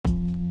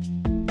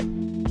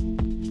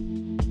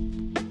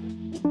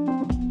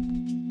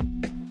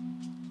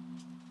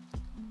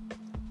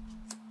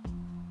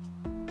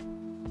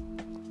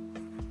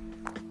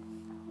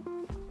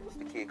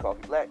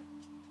Coffee Black,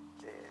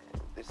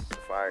 and this is the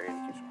Fire in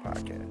the Kitchen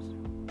podcast.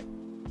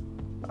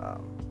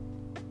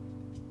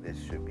 This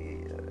should be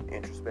an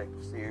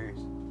introspective series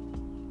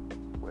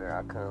where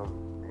I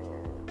come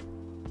and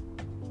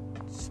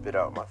spit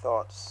out my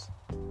thoughts,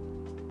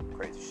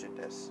 crazy shit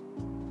that's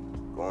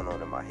going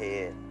on in my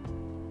head,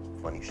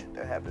 funny shit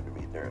that happened to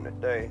me during the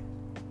day,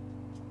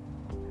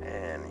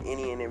 and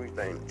any and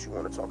everything that you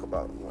want to talk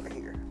about, you want to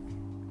hear.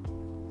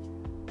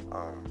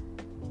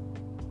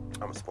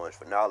 I'm a sponge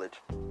for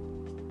knowledge.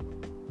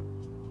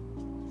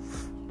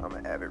 I'm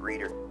an avid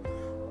reader.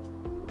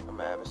 I'm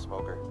an avid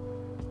smoker.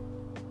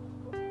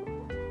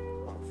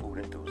 I'm a food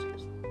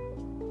enthusiast.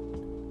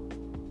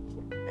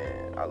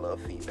 And I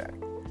love feedback.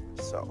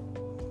 So,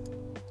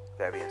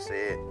 that being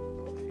said,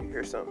 if you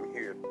hear something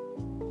here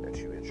that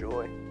you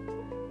enjoy,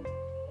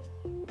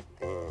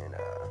 then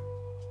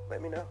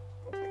let me know.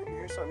 If you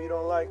hear something you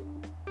don't like,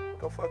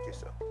 go fuck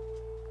yourself.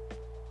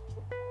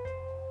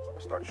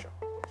 Let's start the show.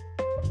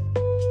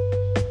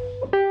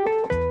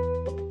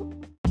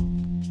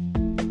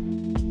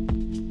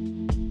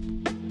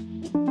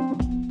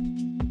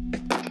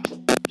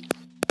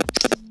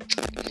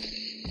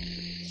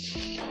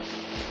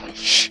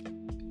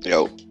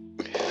 Yo,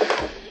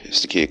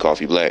 it's the Kid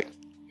Coffee Black.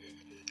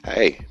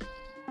 Hey,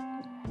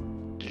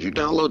 did you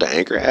download the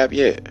Anchor app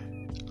yet?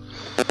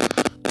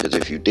 Because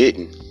if you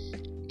didn't,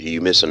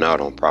 you're missing out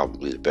on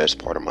probably the best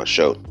part of my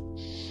show.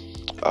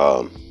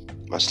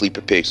 My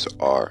sleeper picks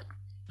are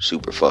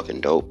super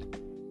fucking dope.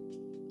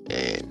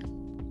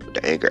 And with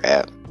the Anchor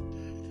app,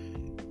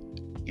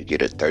 you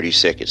get a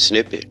 30-second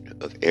snippet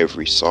of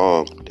every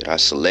song that I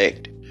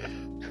select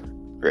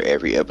for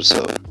every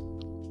episode.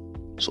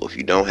 So if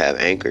you don't have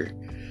Anchor,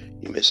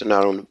 you're missing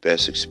out on the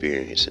best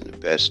experience and the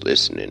best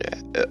listening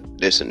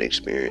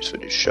experience for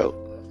this show.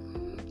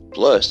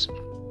 Plus,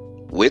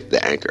 with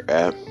the Anchor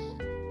app,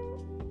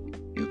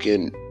 you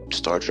can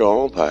start your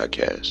own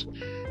podcast.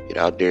 Get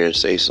out there and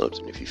say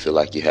something if you feel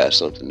like you have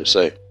something to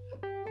say.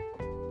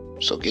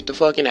 So get the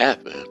fucking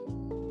app, man.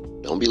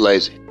 Don't be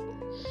lazy.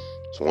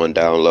 It's one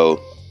download,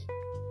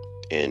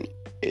 and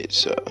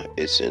it's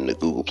in the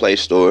Google Play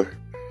Store.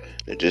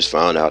 I just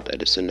found out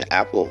that it's in the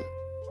Apple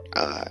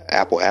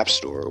App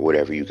Store or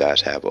whatever you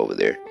guys have over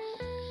there.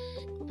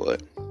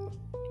 But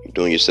you're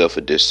doing yourself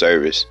a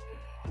disservice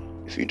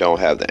if you don't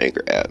have the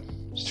Anchor app.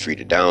 It's free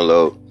to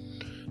download.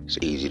 It's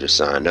easy to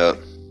sign up.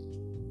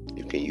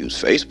 You can use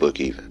Facebook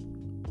even.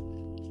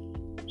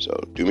 So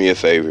do me a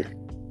favor.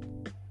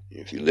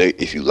 If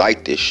you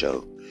like this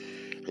show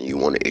and you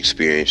want to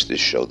experience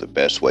this show the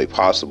best way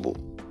possible,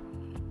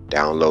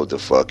 download the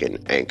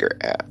fucking Anchor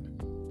app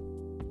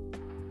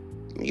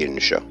and get in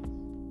the show.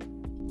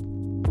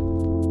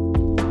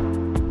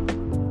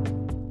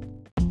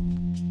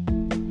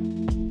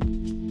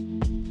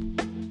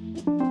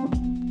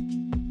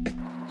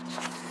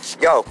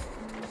 Yo,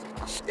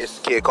 it's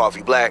the Kid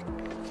Coffee Black.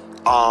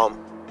 I'm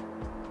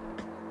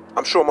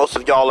sure most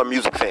of y'all are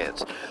music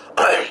fans.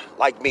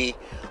 Like me,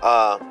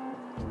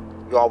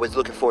 you're always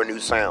looking for a new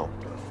sound.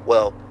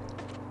 Well,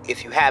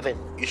 if you haven't,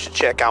 you should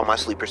check out my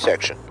sleeper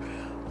section.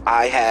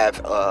 I have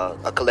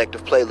a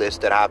collective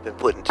playlist that I've been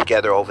putting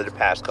together over the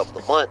past couple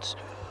of months.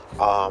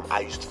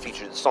 I used to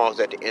feature the songs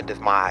at the end of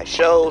my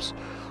shows.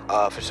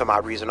 For some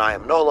odd reason, I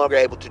am no longer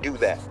able to do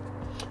that.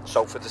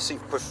 So for the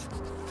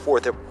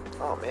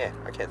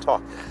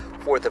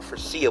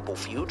foreseeable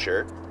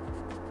future,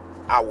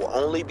 I will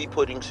only be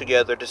putting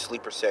together the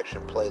sleeper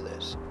section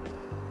playlist.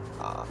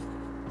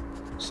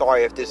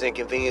 Sorry if this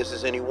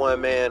inconveniences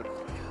anyone, man.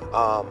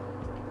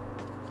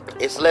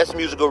 It's less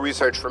musical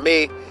research for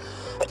me,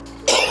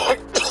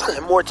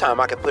 and more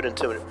time I can put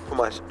into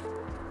my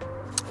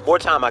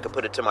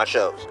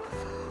shows.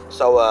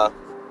 So,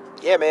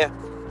 yeah, man,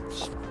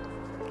 just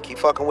keep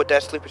fucking with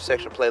that sleeper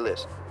section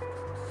playlist.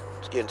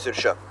 Let's get into the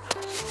show.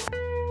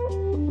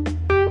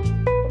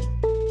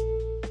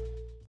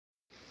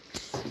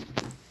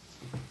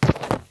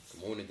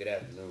 Good morning, good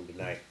afternoon, good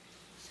night.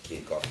 It's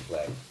Kid Coffee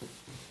Black.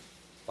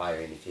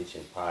 Fire in the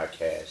Kitchen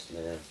podcast,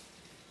 man.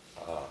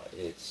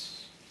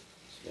 It's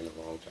been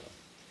a long time.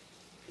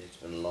 It's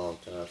been a long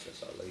time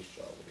since I laced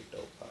y'all with a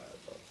dope pod,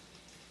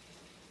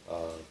 bro.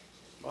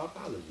 My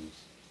apologies.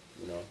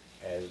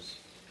 As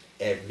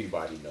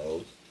everybody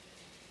knows,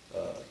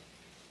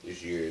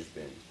 this year has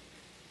been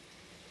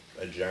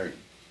a journey.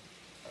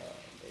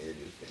 It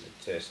has been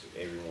a test of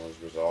everyone's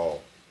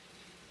resolve.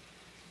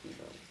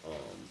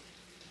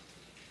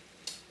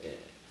 And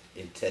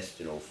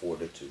intestinal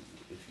fortitude,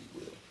 if you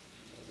will.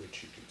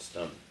 Which you can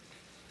stomach,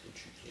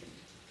 which you can,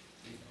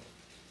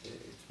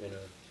 it's been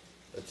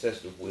a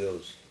test of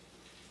wills.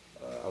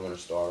 I want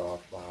to start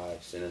off by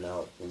sending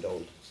out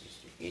condolences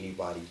to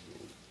anybody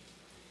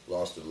who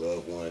lost a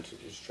loved one to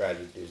this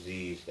tragic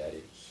disease that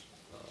is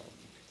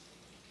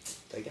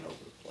taking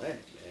over the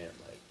planet, man.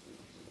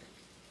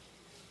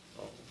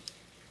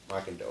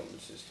 My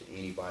condolences to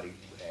anybody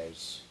who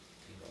has,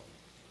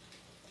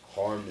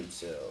 harmed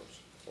themselves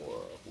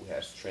or who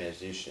has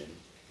transitioned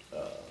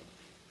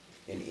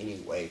in any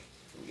way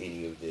through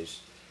any of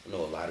this. I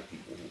know a lot of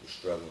people who are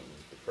struggling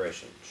with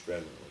depression,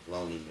 struggling with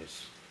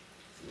loneliness,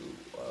 through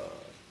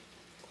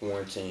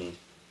quarantine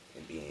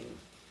and being,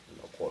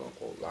 quote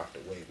unquote, locked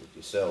away with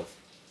yourself.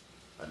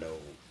 I know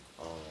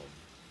um,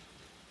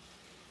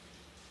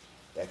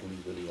 that can be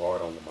really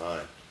hard on the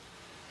mind.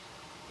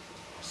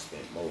 I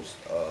spent most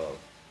of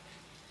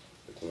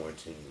the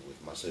quarantine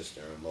with my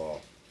sister-in-law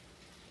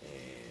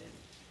and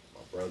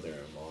my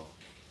brother-in-law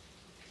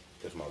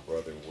because my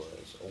brother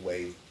was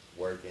away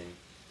working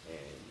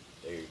and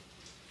they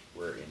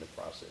were in the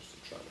process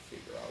of trying to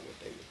figure out what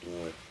they were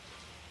doing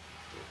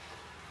with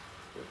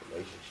their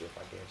relationship.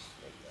 I guess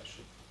maybe I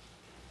should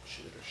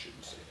or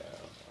shouldn't say that.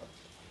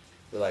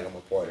 I feel like I'm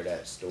a part of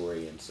that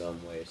story in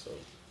some way, so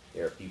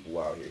there are people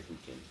out here who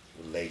can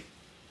relate.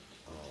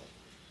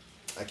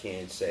 I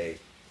can say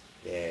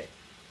that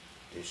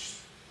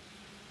this,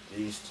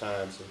 these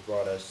times have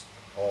brought us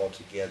all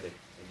together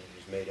and it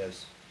has made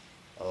us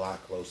a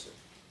lot closer.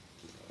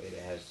 It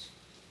has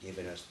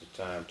given us the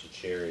time to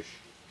cherish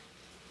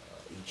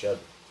each other.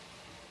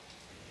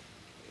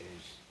 It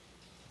has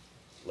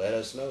let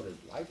us know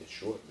that life is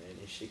short, man.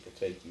 This shit could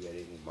take you at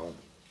any moment.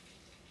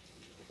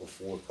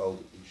 Before COVID,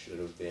 we should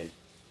have been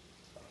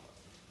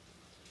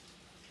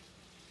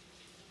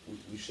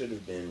we should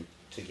have been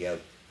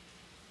together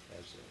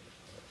as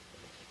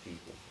a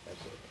people, as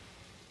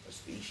a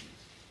species.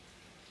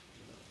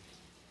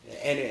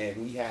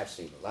 And we have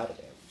seen a lot of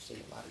that. We've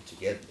seen a lot of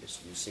togetherness.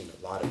 We've seen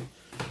a lot of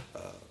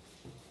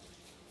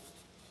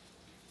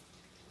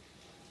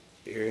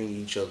bearing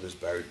each other's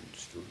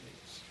burdens through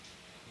this,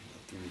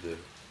 through the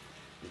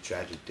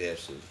tragic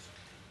deaths of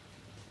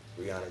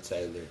Breonna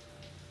Taylor,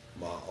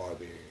 Ahmaud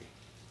Arbery,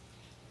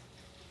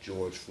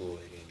 George Floyd,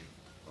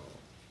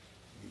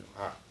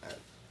 and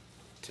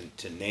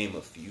to name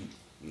a few,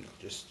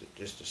 just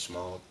a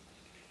small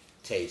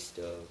taste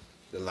of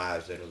the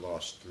lives that are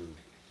lost through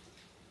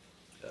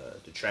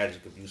the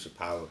tragic abuse of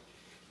power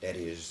that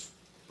is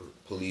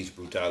police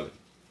brutality,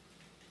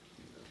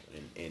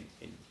 and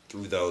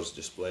through those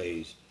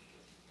displays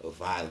of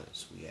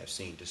violence, we have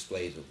seen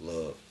displays of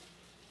love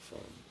from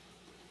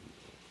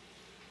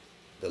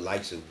the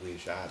likes of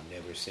which I've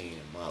never seen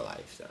in my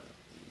lifetime.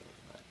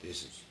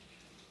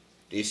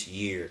 This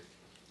year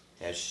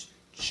has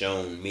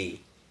shown me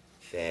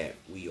that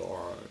we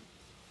are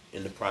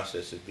in the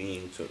process of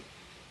being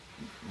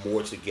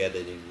more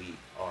together than we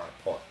are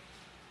apart.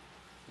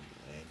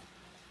 And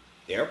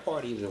there are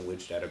parties in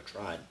which that have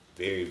tried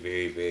very,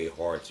 very, very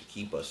hard to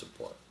keep us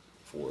apart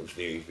for a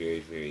very,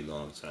 very, very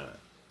long time.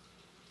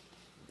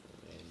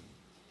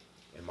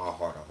 And in my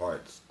heart of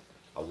hearts,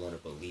 I want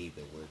to believe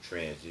that we're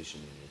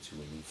transitioning into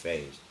a new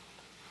phase,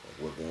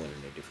 that we're going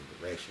in a different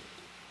direction.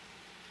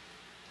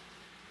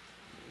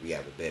 We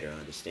have a better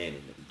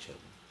understanding of each other.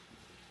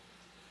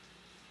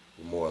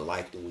 We're more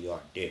alike than we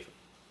are different.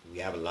 We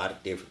have a lot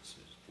of differences,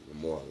 but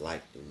we're more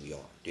alike than we are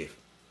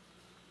different.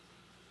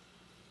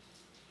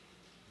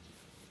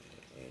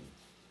 And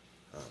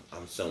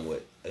I'm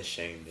somewhat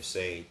ashamed to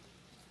say,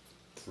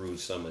 through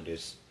some of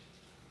this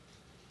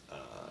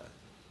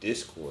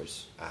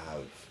discourse,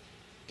 I've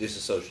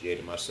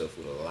disassociated myself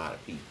with a lot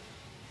of people.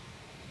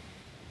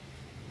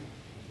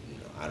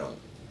 I don't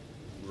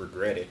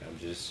regret it. I'm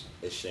just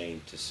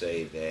ashamed to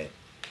say that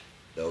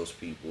those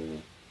people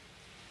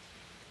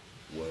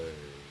were,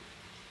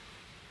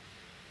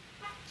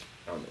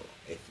 I don't know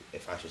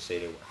if I should say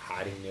they were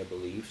hiding their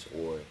beliefs,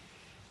 or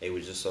they were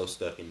just so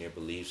stuck in their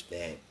beliefs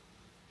that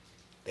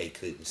they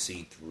couldn't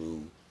see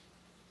through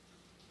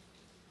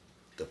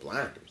the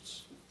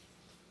blinders.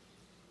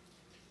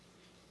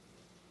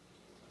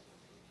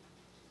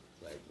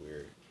 Like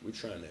we're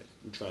trying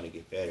to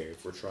get better.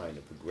 If we're trying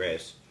to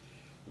progress,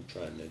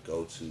 we're trying to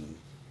go to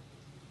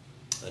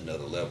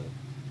another level.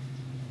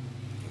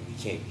 And we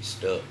can't be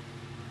stuck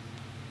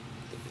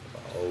thinking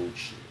about old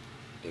shit,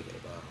 thinking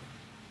about,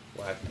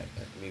 let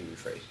me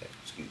rephrase that,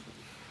 excuse me.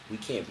 We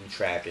can't be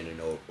trapped in an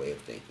old way of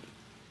thinking.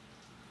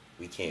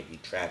 We can't be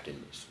trapped in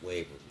this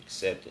wave of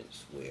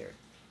acceptance where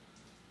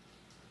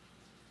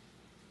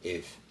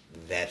if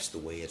that's the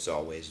way it's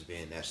always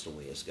been, that's the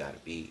way it's got to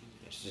be.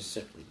 It's just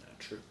simply not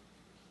true.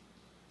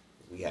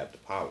 We have the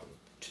power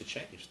to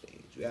change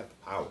things. We have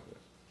the power to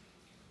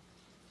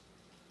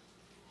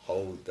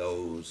hold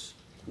those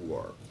who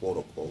are quote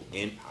unquote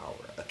in power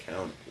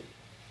accountable.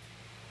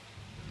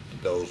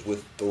 Those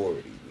with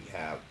authority, we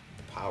have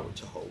the power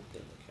to hold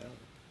them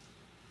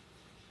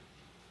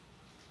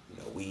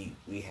accountable.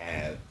 We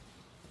have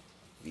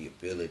the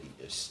ability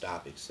to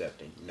stop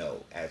accepting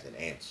no as an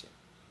answer.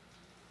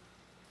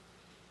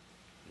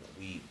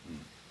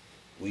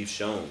 We've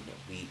shown that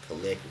we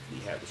collectively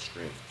have the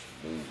strength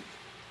to move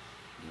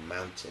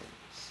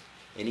mountains.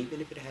 And even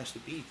if it has to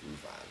be through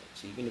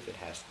violence, even if it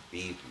has to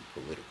be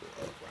through political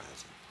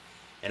uprising.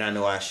 And I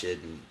know I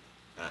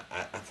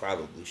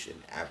probably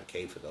shouldn't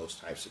advocate for those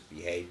types of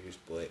behaviors,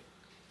 but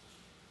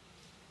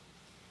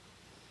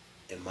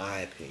in my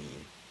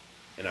opinion,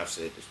 and I've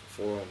said this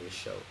before on this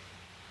show,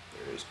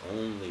 there is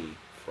only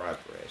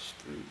progress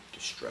through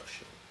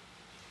destruction.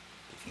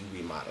 If you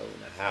remodel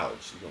in a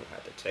house, you're going to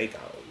have to take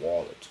out a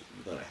wall or two.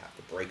 You're going to have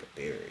to break a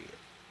barrier.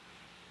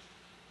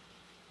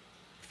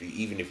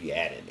 Even if you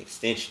add an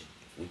extension,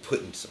 if we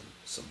putting some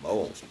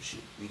more on some shit.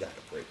 We got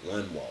to break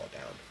one wall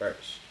down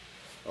first.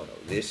 Oh no,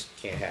 this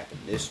can't happen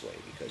this way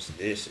because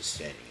this is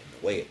standing in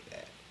the way of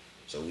that.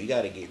 So we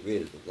got to get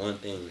rid of the one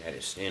thing that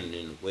is standing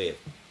in the way of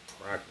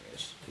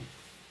progress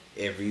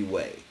every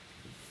way.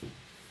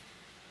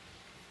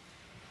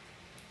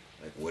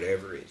 Like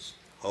whatever is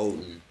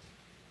holding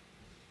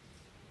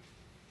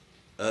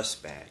us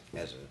back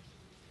as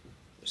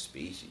a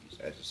species,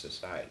 as a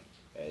society,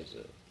 as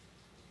a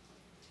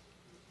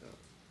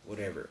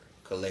whatever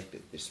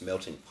collective, this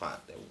melting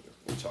pot that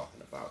we're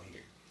talking about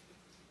here.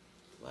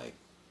 Like,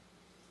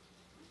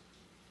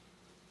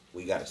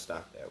 we got to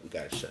stop that. We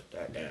got to shut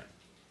that down.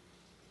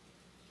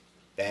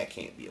 That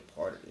can't be a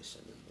part of this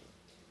anymore.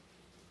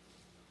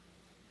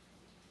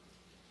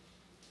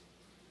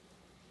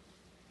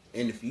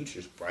 And the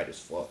future's bright as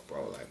fuck,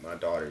 bro. Like, my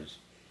daughter's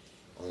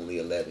only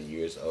 11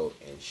 years old,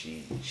 and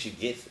she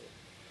gets it.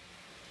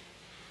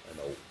 I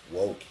know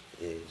woke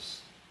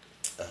is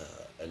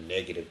a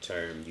negative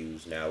term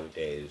used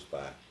nowadays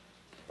by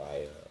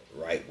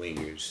right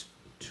wingers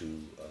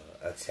to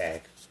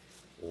attack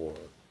or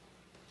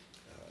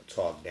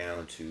talk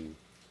down to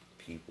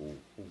people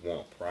who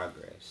want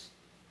progress.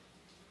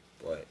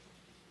 But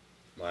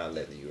my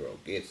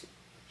 11-year-old gets it.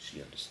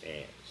 She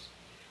understands.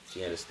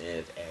 She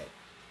understands at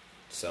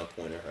some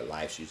point in her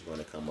life she's going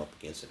to come up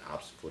against an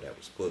obstacle that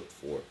was put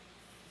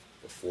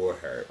before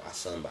her by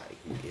somebody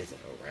who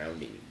isn't around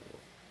anymore.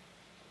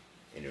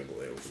 And in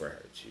order for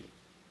her to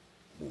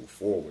move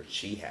forward,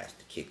 she has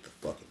to kick the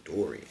fucking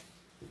door in.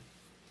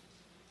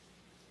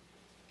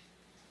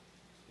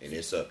 And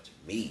it's up to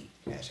me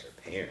as her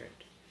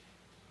parent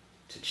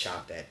to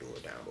chop that door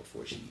down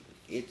before she even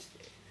gets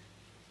there.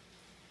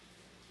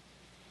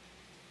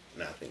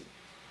 And I think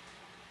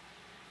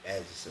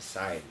as a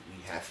society,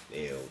 we have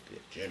failed the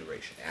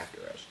generation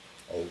after us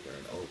over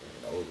and over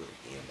and over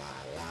again by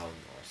allowing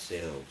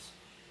ourselves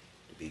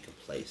to be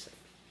complacent,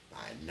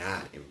 by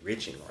not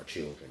enriching our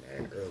children at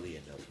an early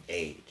enough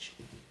age,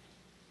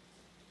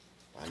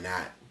 by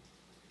not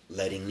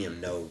letting them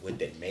know what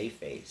they may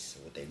face,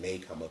 what they may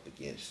come up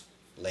against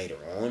later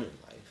on in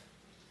life,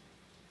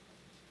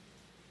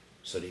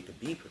 so they could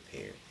be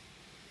prepared.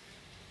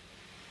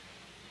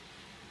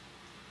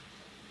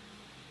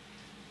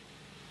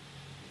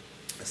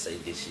 I say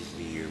this is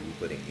the year we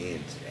put an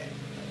end to that.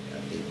 I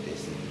think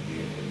this is the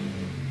year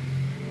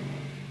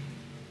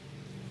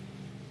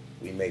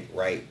we make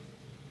right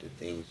the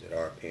things that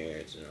our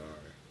parents and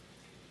our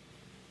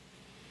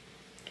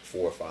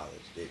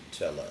forefathers didn't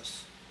tell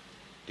us,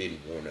 didn't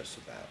warn us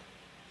about,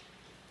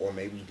 or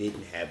maybe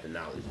didn't have the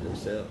knowledge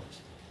themselves.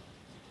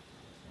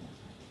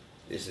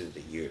 This is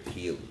the year of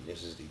healing.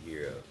 This is the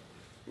year of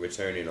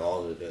returning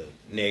all of the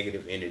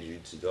negative energy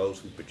to those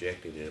who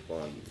projected it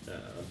upon you. Nah,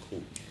 I'm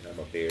cool. I'm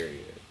a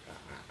barrier.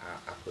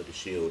 I put a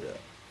shield up.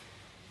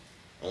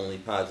 Only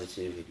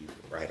positivity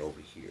right over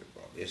here,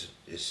 bro.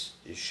 This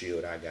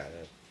shield I got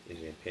up is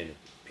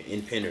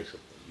impenetrable.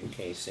 You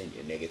can't send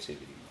your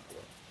negativity, my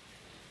boy.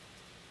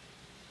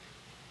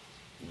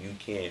 You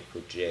can't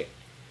project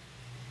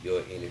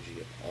your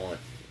energy upon me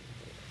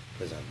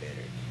because I'm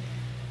better.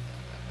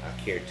 I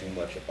care too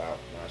much about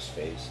my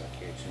space. I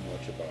care too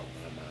much about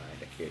my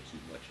mind. I care too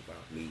much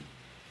about me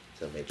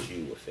to let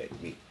you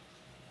affect me.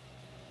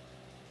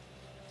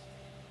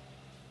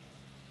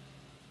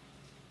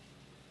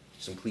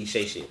 Some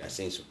cliche shit. I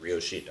seen some real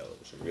shit though.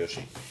 Some real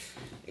shit.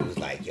 It was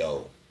like,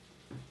 yo,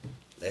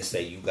 let's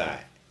say you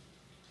got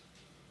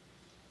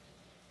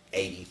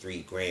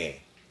 83 grand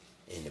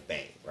in the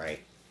bank, right?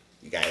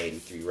 You got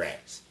 83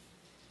 racks.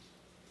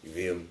 You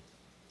feel me?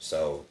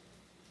 So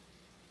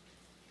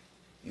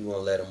you gonna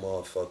let a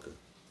motherfucker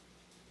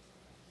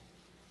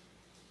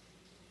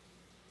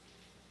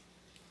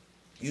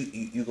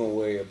you gonna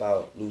worry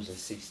about losing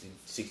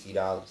 $60. You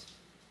know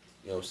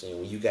what I'm saying?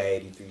 When you got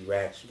 83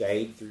 racks, you got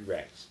 83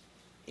 racks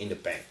in the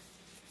bank.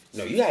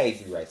 No, you got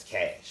 83 racks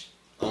cash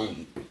on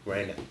you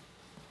right now.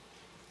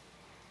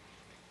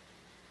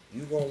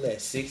 You gonna let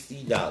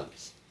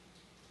 $60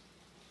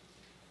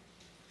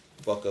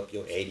 fuck up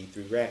your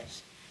 83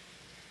 racks?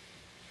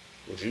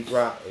 If you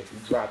drop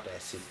that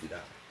 $60, you know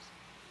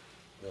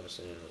what I'm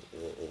saying?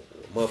 Or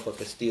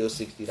motherfucker steal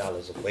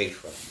 $60 away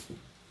from you.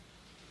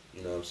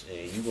 You know what I'm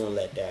saying? You gonna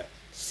let that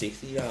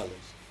 $60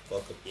 fuck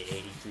up your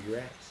 83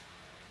 racks?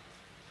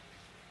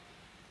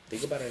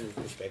 Think about it in the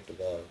perspective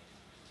of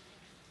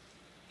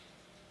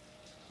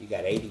you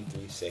got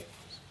 83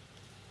 seconds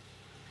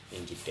in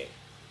your day.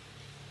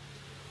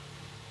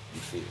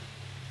 You feel?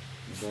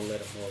 You gonna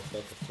let a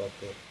motherfucker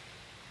fuck up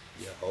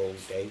your whole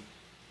day?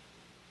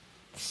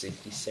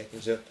 60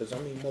 seconds up? Because I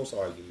mean, most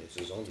arguments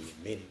is only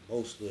a minute.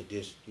 Most of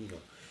this,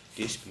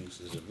 disputes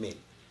is a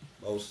minute.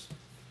 Most,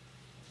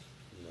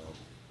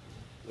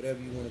 whatever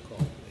you want to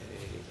call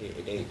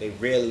it, they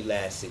rarely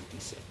last 60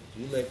 seconds.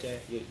 You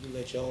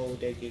let your whole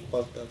day get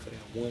fucked up for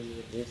that one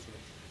little incident.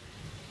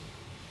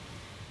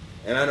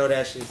 And I know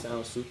that shit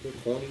sounds super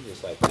corny.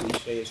 It's like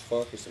cliche as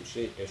fuck. It's some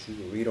shit that you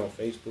can read on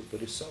Facebook, but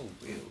it's so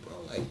real,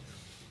 bro. Like,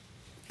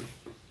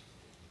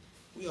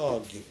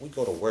 we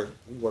go to work.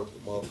 We work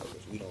with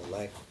motherfuckers we don't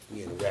like.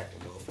 We interact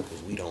with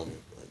motherfuckers we don't,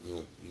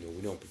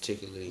 we don't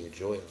particularly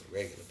enjoy on a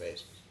regular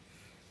basis.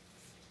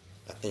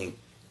 I think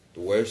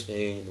the worst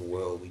thing in the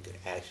world we could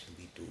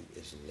actually do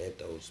is let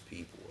those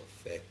people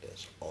affect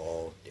us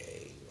all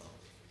day long.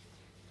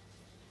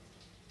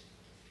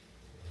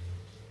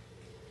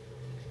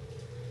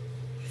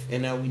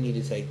 And now we need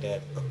to take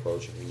that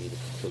approach and we need to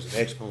put some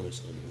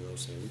exponents on it, you know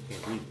what I'm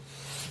saying?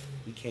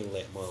 We can't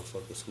let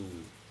motherfuckers who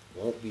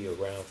won't be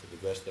around for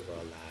the rest of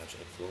our lives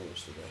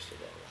influence the rest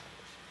of our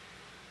lives.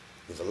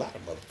 Because a lot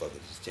of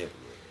motherfuckers is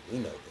temporary. We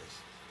know this.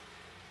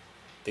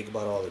 Think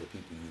about all of the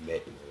people you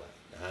met in your life.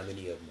 Now, how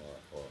many of them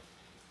are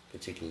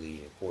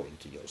particularly important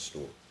to your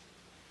story?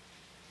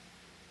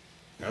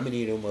 How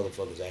many of them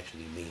motherfuckers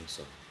actually mean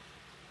something?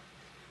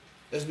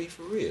 Let's be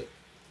for real.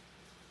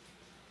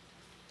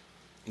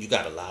 You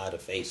got a lot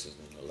of faces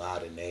and a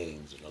lot of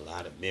names and a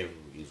lot of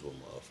memories with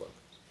motherfuckers.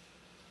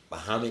 But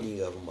how many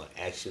of them are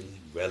actually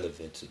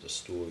relevant to the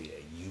story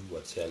that you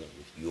are telling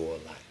with your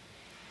life?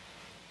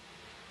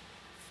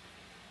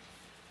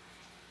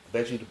 I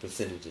bet you the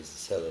percentages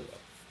is hella low.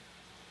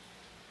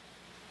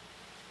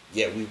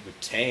 Yet we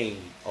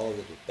retain all of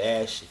the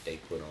bad shit they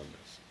put on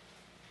us.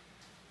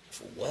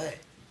 For what?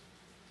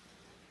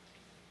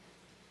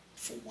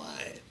 For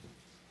what?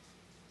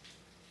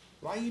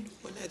 Why are you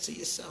doing that to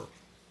yourself?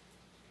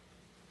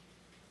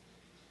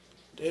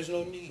 There's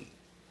no need.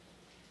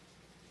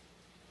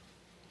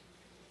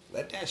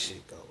 Let that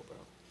shit go, bro.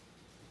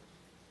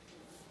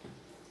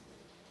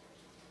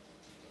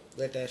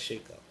 Let that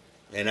shit go.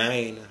 And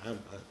I'm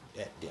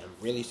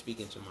really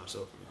speaking to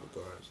myself in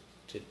regards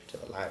to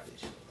a lot of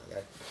this shit.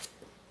 Like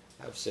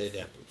I've said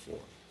that before.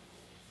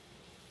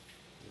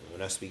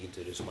 When I speak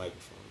into this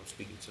microphone, I'm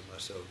speaking to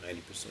myself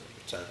 90% of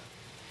the time.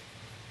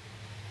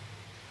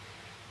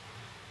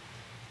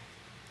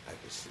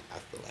 I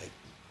feel like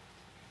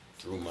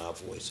through my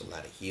voice, a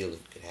lot of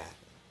healing could happen.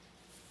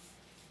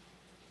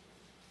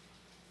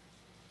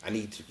 I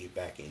need to get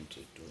back into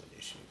doing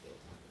this shit,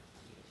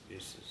 though.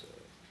 This is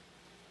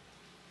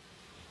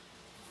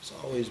it's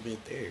always been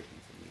therapy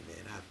for me,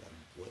 man.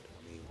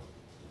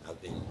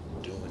 I've been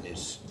doing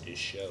this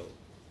show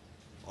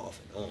off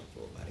and on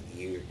for about a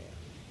year now.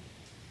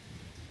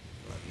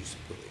 I used to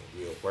put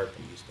in real work.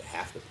 I used to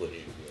have to put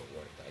in real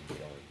work. I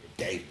get on here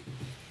daily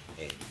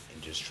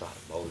and just try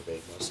to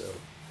motivate myself,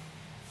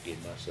 get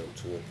myself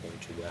to a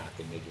point to where I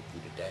can make it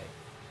through the day.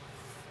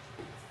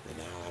 And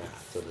now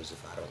I feel as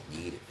if I don't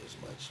need it as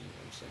much, you know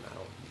what I'm saying? I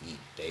don't need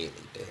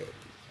daily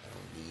therapy. I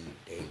don't need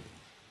daily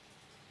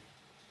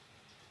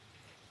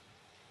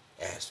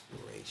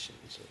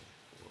aspirations or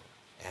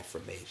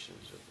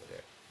affirmations or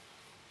whatever.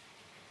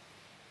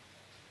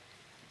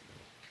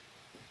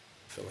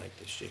 I feel like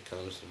this shit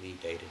comes to me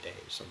day to day.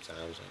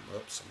 Sometimes I'm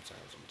up,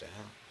 sometimes I'm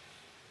down.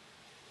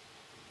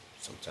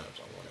 Sometimes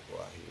I want to go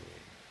out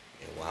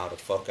here and wild the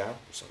fuck out.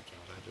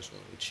 Sometimes I just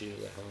want to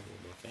chill at home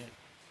with my family.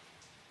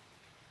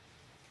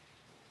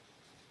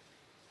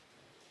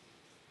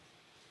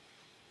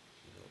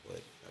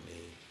 But I'm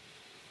here.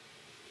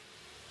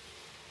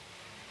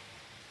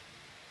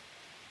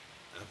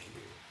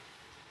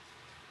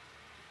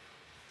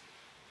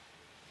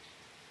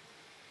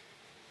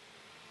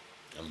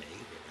 I made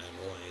it. I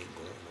know I ain't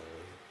going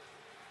nowhere.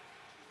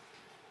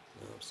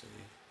 You know what I'm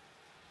saying?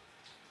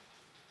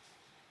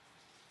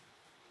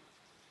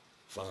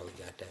 Finally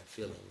got that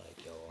feeling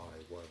like, yo,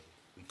 alright, well,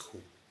 we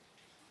cool.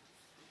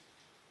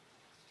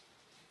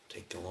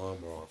 Take your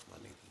armor off, my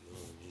nigga. You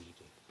don't need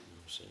it. You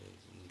know what I'm saying?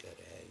 You ain't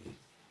gotta have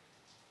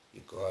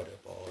your guard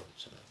up all the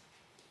time.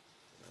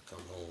 When I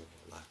come home,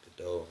 I lock the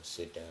door, I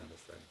sit down in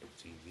front of the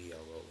TV,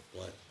 I roll a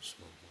blunt,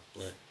 smoke my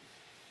blunt.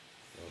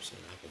 You know what I'm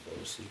saying? I can go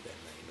to sleep at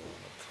night knowing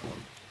I'm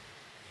calm.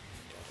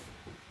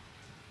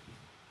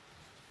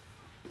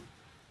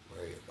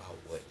 Worry about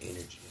what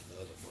energy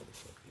another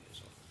motherfucker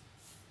is on.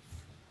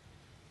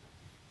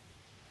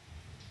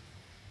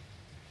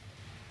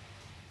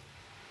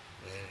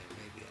 Man,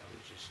 maybe I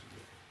was just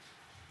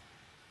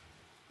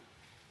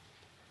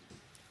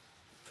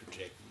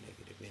projecting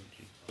negative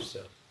energy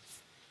myself.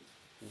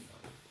 Who knows?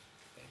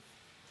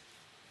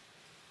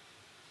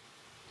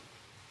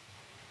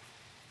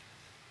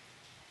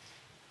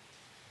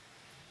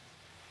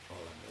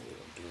 All I know is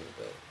I'm doing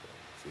better. I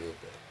feel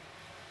better.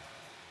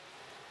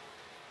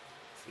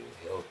 I feel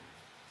healthy.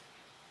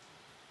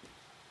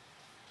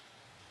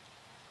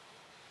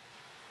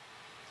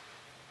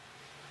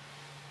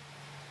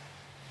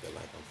 I feel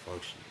like I'm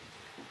functioning.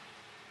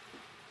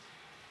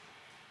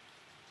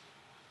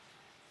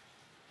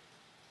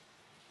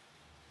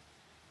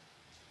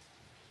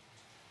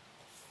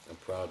 I'm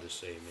proud to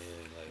say,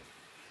 man, like,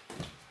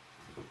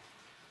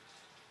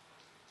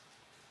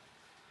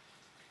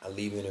 I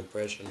leave an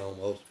impression on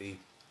most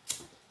people.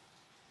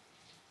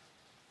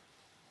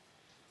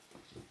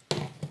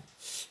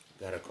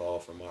 Got a call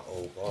from my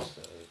old boss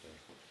the other day.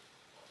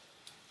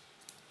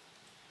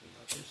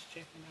 Just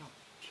checking on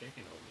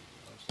me, you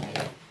know what I'm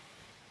saying?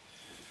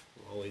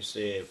 I always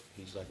said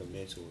he's like a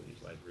mentor,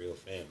 he's like real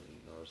family,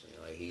 you know what I'm saying?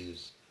 Like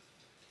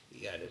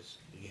He had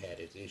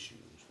his issues.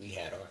 We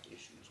had our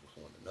issues with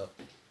one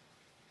another.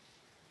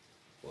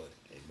 But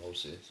in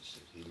most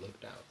instances, he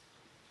looked out.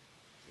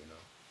 You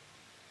know,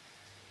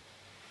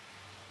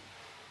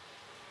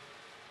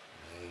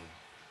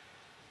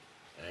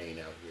 I ain't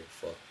out here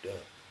fucked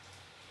up.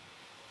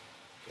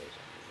 Because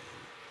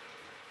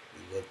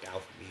he looked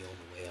out for me on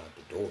the way out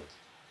the door.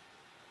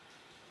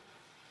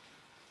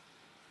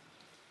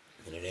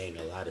 And it ain't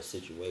a lot of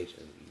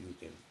situations you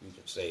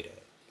can say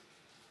that.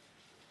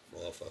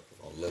 Motherfucker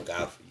gonna look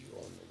out for you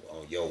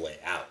on your way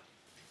out.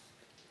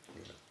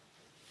 You know,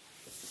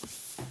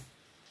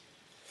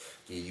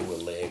 give you a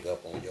leg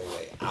up on your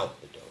way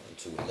out the door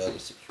into another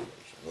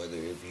situation, whether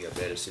it be a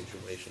better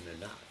situation or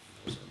not.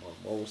 You know,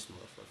 most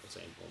motherfuckers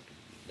ain't gonna do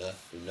nothing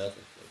for you in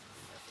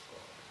that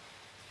regard.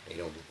 They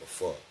don't give a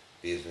fuck.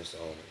 Business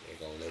owner, they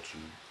gonna let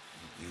you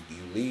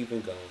leave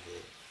and go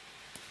ahead.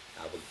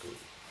 Have a good.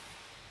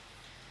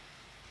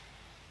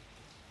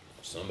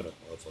 Some of them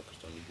motherfuckers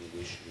don't even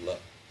wish you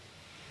luck.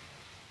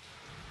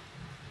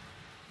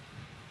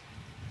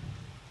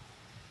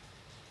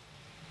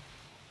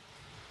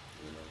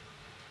 You know,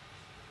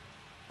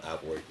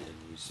 I've worked in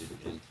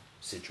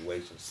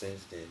situations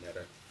since then that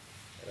are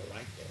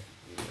like that.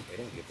 You know, they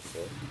don't give a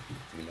fuck.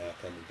 If you're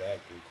not coming back,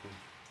 then cool.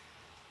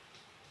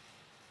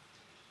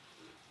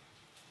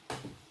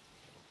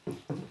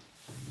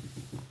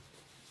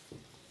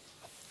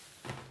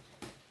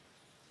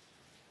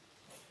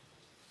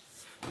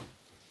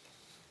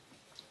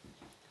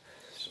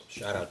 So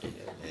shout out to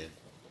them, man.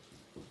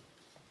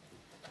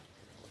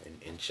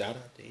 And shout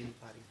out to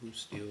anybody who's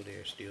still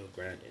there, still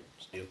grinding,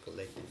 still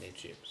collecting their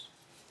chips.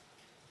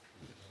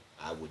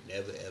 I would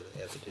never,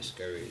 ever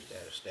discourage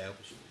that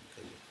establishment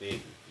because it fed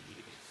me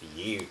for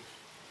years,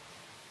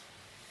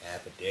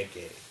 half a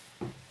decade.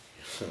 You know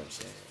what I'm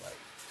saying? Like,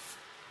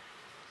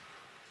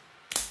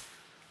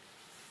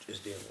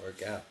 just didn't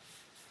work out.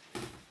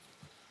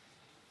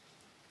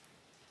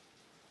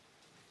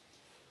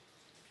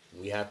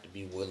 We have to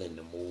be willing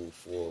to move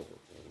forward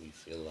when we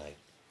feel like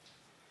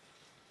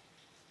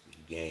we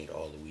gained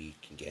all that we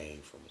can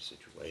gain from a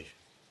situation.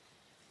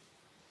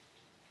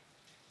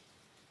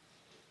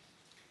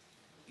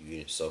 You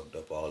done soaked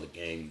up all the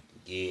game you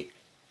can get.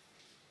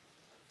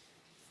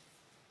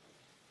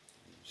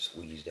 You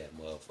squeeze that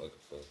motherfucker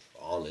for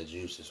all the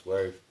juice is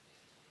worth.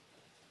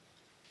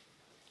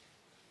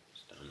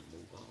 It's time to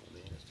move on,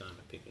 man. It's time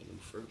to pick a new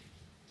fruit.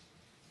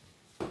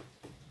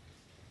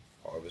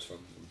 Harvest from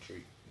a new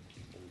tree.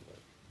 Keep moving.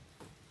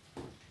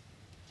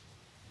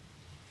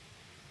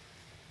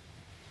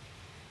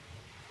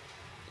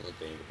 One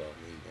thing about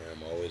me, man,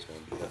 I'm always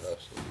gonna be a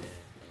hustler,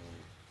 man. I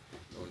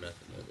don't know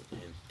nothing other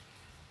than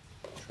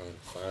trying to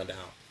find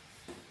out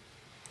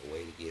a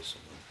way to get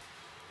some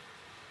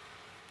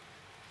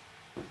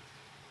money.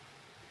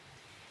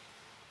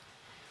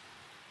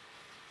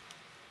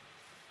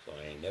 So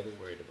I ain't never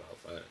worried about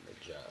finding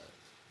a job.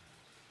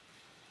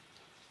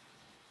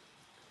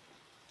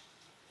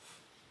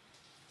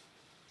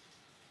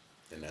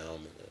 And now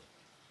I'm in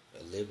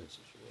a living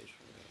situation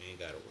where I ain't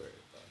gotta worry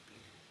about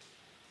being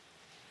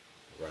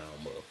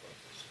around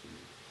motherfuckers who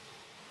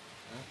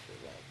I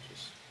feel like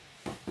just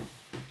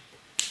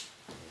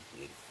don't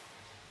get it.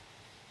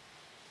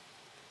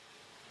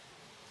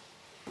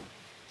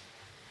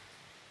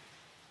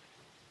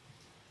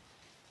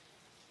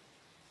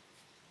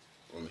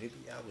 Or maybe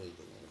I was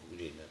the one who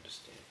didn't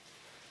understand.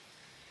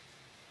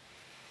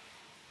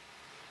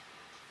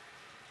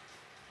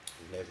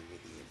 Never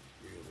really any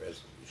real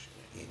resolution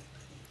or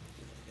anything.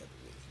 You know, never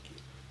really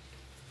get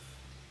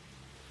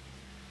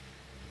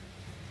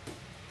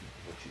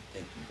what you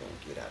think you're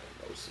gonna get out of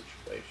those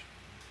situations.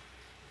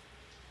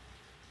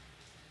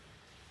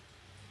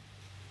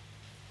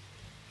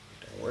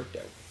 It don't work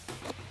that way.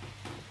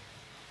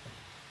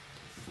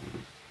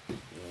 You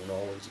don't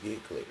always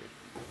get clarity.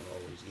 You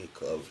don't always get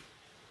closure.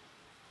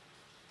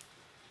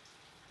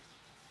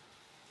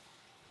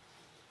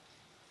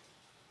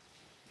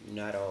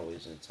 You're not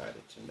always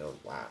entitled to know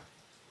why.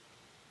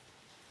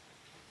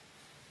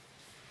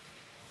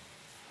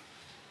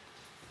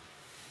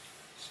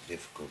 It's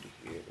difficult to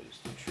hear, but it's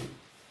the truth.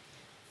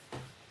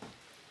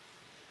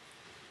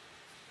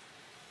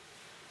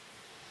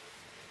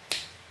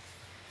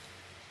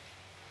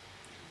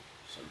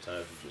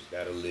 Sometimes you just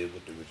gotta live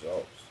with the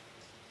results.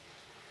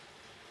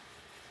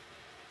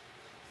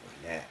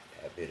 And that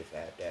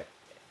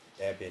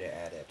bit of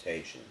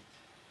adaptation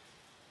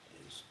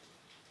is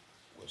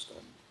what's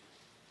gonna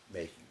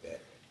make you better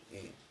at the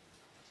end.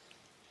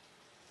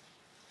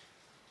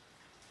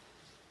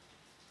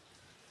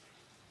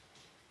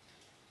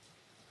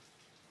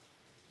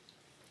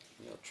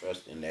 You know,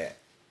 trust in that.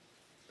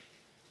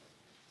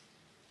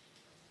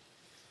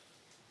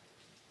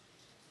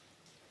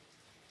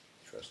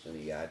 Trust in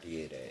the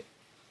idea that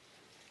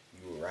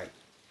you were right.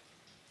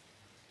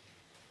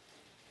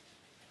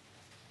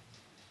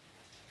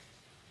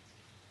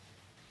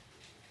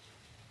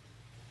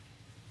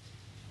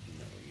 You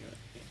know,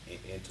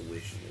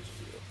 intuition is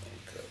a real thing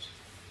because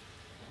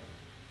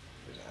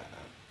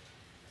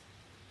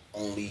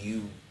only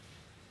you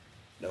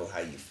know how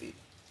you feel.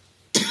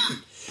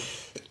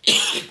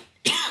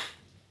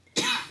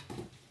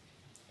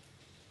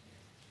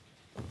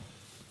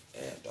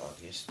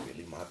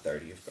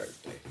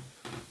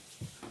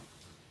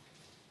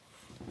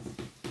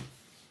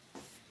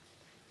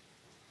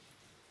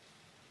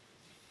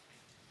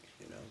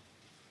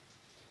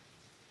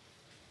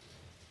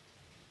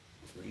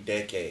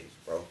 decades,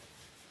 bro.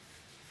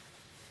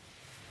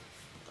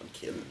 I'm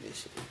killing this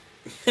shit.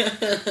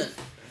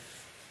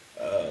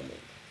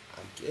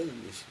 I'm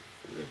killing this shit.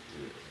 For real, for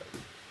real. Like,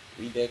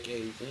 3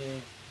 decades in,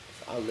 if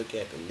I look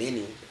at the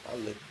lineage, if I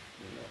look,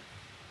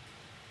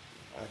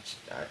 I just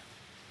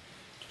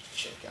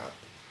check out,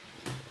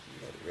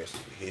 the rest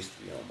of the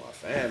history on my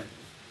family.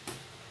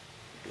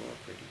 I'm doing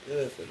pretty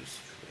good for the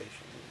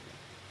situation.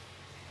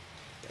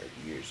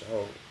 30 years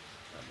old.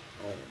 I'm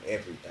owning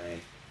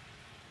everything,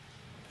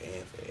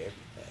 paying for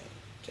everything,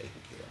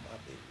 taking care of my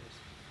business.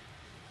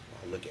 When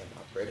I look at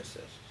my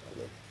predecessors,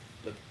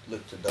 I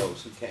look to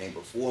those who came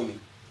before me,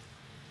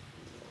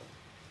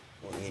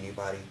 or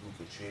anybody who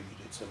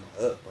contributed to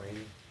my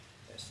upbringing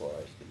as far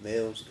as the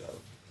males go.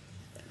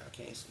 And I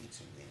can't see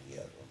too many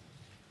of them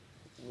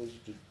who was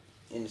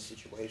in the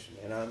situation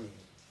that I'm in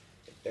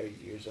at 30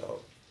 years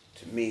old.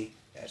 To me,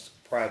 that's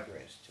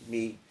progress. To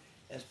me,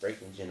 that's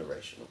breaking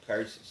generational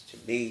curses. To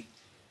me,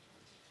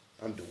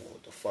 I'm doing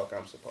what the fuck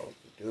I'm supposed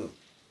to do.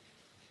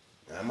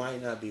 Now, I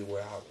might not be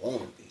where I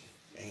want to be.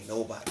 Ain't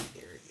nobody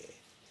there yet.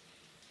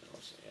 You know what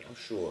I'm saying? I'm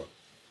sure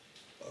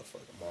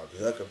fucking Mark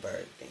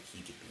Zuckerberg think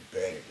he could do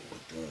better than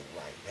we're doing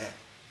right now.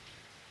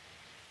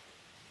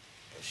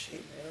 But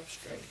shit, man, I'm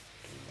straight.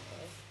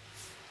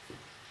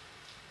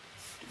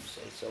 Do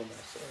say so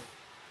myself.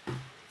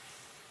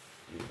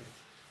 And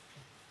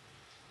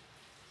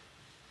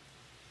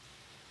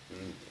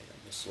I'm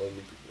gonna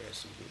slowly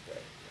progress and get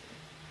better.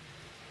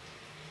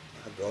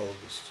 My goal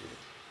is to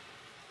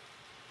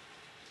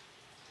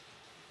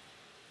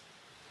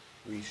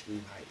reach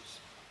new heights.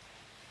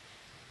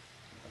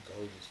 My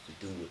goal is to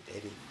do what they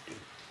didn't do.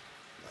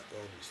 My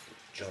goal is to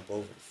jump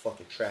over the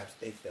fucking traps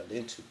they fell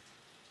into.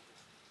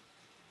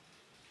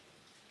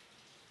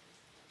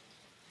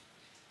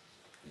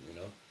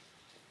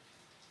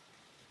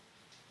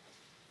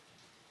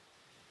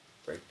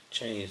 Break the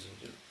chains of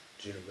the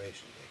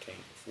generations that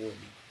came before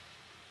me.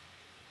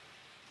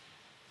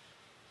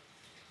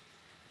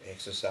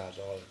 Exercise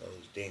all of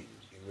those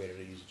demons. Get rid of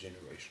these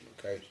generational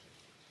curses.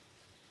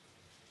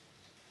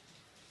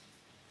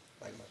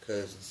 Like my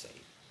cousins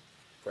say,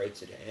 pray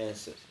to the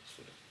ancestors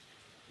for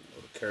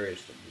the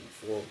courage to move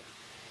forward.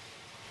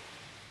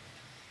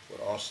 But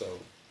also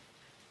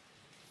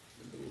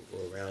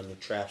maneuver around the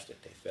traps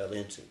that they fell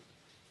into.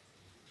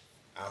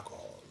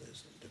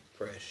 Alcoholism,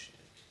 depression,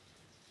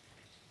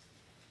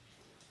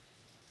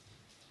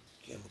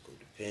 chemical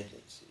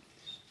dependencies,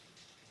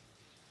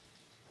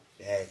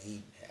 bad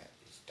eating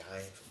habits,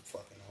 dying from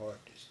fucking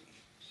heart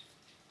disease,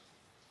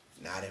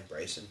 not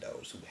embracing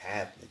those who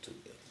have mental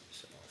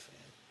illness in our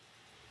family,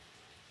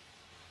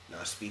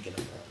 not speaking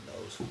upon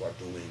those who are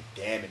doing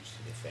damage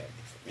to the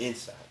family from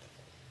inside the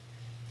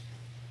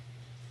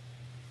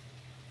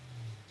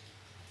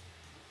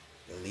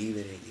home.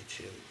 Believing in your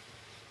children,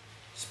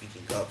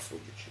 speaking up for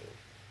your children,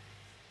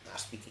 not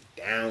speaking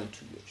down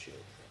to your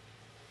children.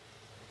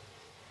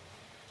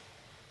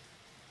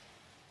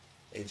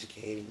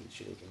 Educating your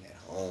children at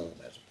home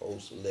as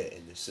opposed to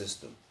letting the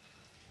system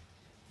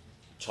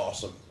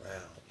toss them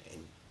around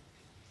and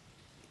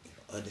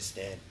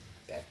understand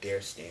that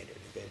their standard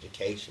of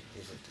education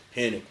isn't the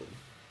pinnacle.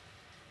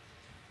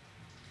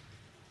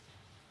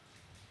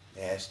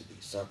 It has to be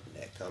something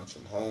that comes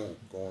from home,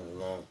 going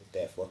along with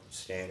that fucking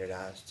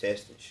standardized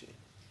testing shit.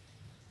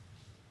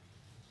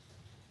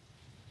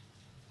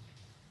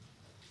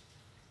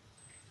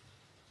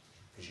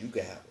 Because you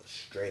can have a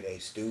straight A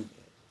student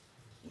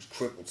who's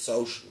crippled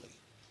socially,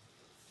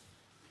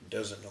 who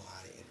doesn't know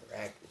how to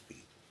interact with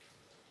people.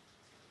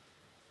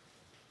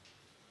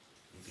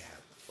 You can have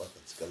a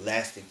fucking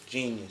scholastic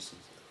genius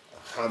who's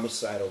a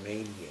homicidal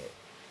maniac.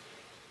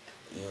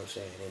 You know what I'm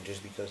saying? And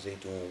just because they're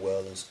doing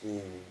well in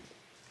school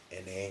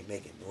and they ain't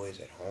making noise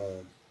at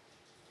home,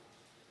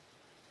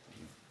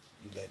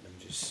 you let them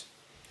just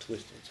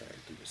twist and turn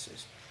through the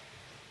system.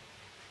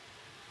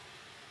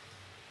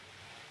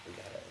 We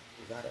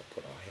gotta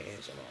put our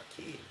hands on our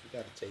kids. We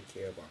gotta take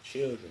care of our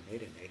children. They're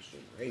the next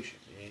generation,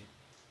 man.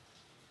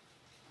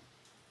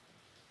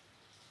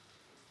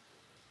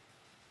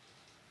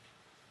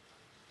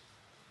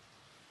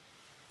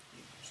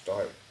 You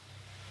start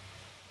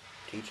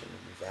teaching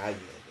them the value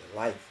of their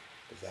life,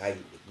 the value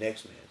of the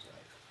next man's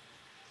life.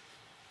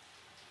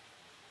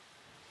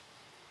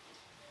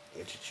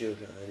 Let your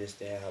children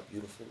understand how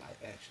beautiful life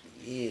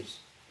actually is.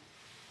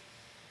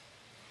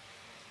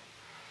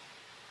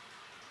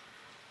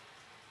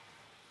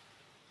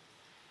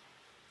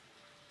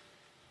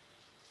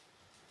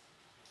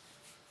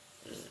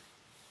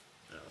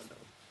 I don't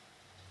know.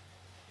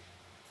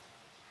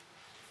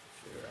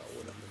 Figure out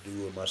what I'm gonna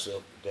do with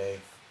myself today.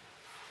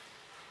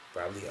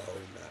 Probably a whole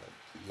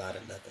lot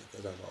of nothing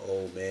because I'm an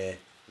old man.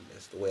 And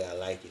that's the way I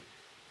like it.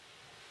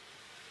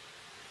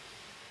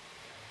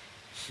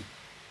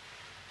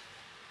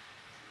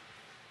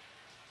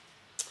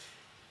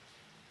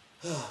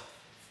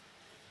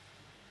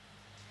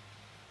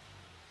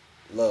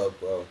 Love,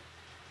 bro.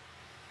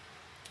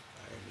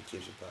 I am the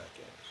Kitchen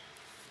Podcast.